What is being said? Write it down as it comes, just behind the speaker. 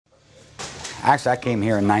Actually, I came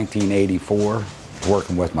here in 1984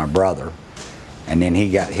 working with my brother, and then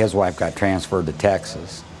his wife got transferred to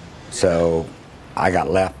Texas. So I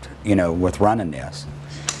got left, with running this.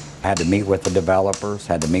 I had to meet with the developers,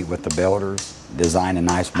 had to meet with the builders, design a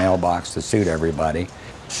nice mailbox to suit everybody,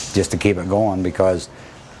 just to keep it going, because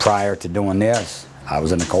prior to doing this, I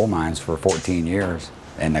was in the coal mines for 14 years,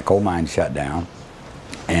 and the coal mine shut down,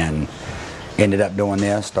 and ended up doing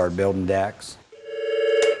this, started building decks.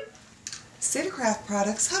 Cedar Craft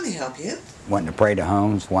products, how may I help you? Went to Parade of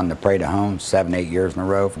Homes, won the Parade of Homes 7-8 years in a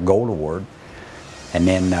row for Gold Award, and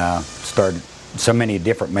then started so many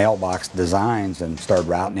different mailbox designs and started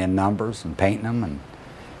routing in numbers and painting them, and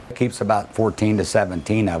it keeps about 14 to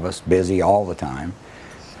 17 of us busy all the time.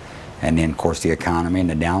 And then of course the economy and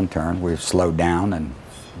the downturn, we've slowed down,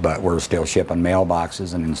 but we're still shipping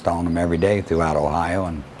mailboxes and installing them every day throughout Ohio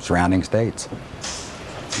and surrounding states,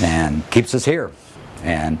 and keeps us here.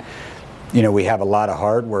 And we have a lot of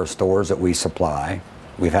hardware stores that we supply.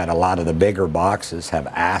 We've had a lot of the bigger boxes have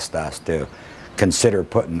asked us to consider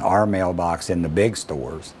putting our mailbox in the big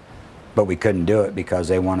stores, but we couldn't do it because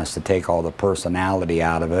they want us to take all the personality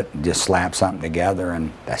out of it and just slap something together,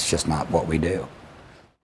 and that's just not what we do.